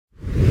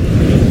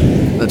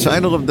The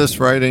title of this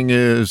writing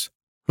is,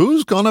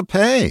 Who's Gonna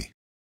Pay?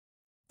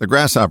 The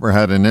grasshopper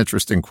had an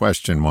interesting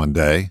question one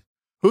day.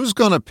 Who's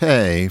gonna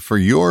pay for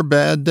your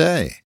bad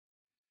day?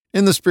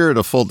 In the spirit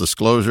of full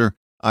disclosure,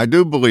 I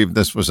do believe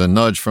this was a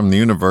nudge from the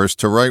universe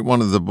to write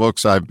one of the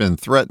books I've been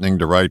threatening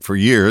to write for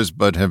years,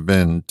 but have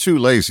been too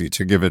lazy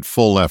to give it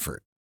full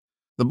effort.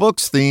 The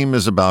book's theme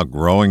is about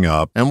growing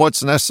up and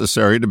what's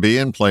necessary to be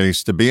in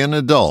place to be an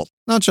adult,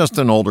 not just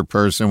an older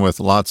person with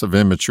lots of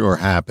immature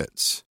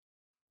habits.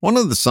 One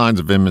of the signs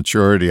of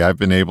immaturity I've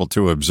been able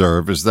to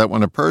observe is that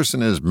when a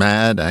person is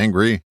mad,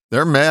 angry,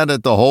 they're mad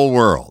at the whole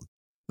world.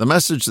 The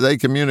message they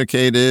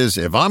communicate is,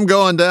 if I'm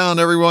going down,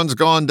 everyone's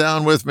going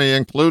down with me,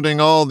 including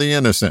all the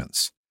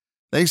innocents.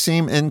 They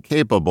seem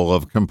incapable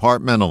of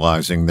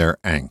compartmentalizing their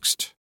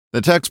angst.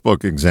 The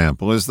textbook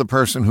example is the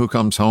person who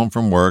comes home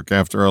from work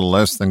after a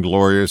less than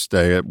glorious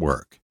day at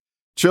work.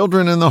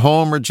 Children in the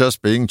home are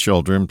just being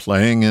children,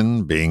 playing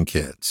and being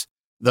kids.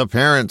 The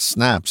parent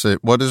snaps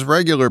at what is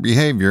regular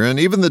behavior, and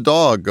even the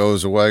dog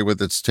goes away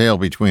with its tail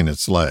between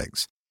its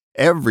legs.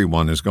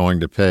 Everyone is going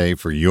to pay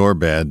for your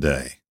bad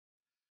day.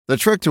 The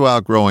trick to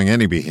outgrowing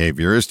any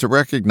behavior is to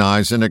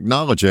recognize and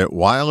acknowledge it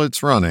while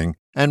it's running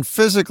and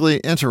physically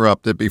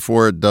interrupt it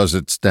before it does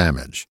its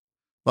damage.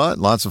 But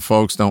lots of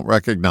folks don't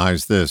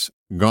recognize this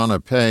gonna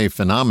pay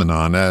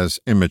phenomenon as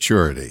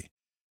immaturity.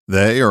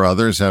 They or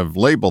others have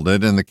labeled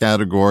it in the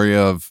category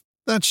of,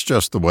 that's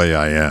just the way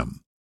I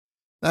am.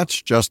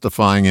 That's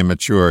justifying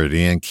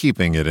immaturity and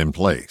keeping it in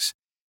place.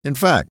 In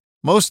fact,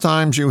 most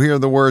times you hear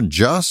the word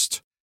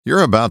just,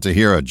 you're about to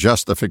hear a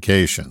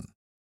justification.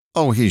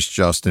 Oh, he's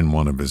just in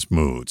one of his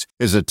moods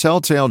is a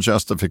telltale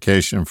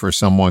justification for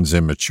someone's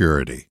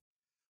immaturity.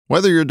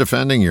 Whether you're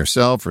defending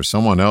yourself or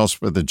someone else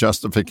with a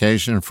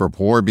justification for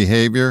poor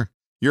behavior,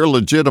 you're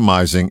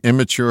legitimizing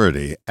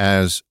immaturity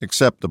as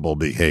acceptable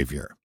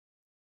behavior.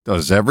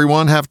 Does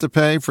everyone have to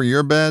pay for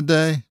your bad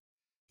day?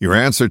 Your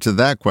answer to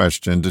that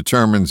question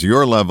determines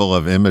your level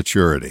of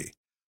immaturity.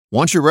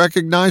 Once you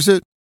recognize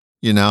it,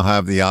 you now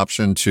have the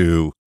option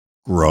to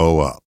grow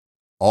up.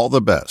 All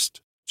the best,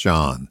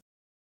 John.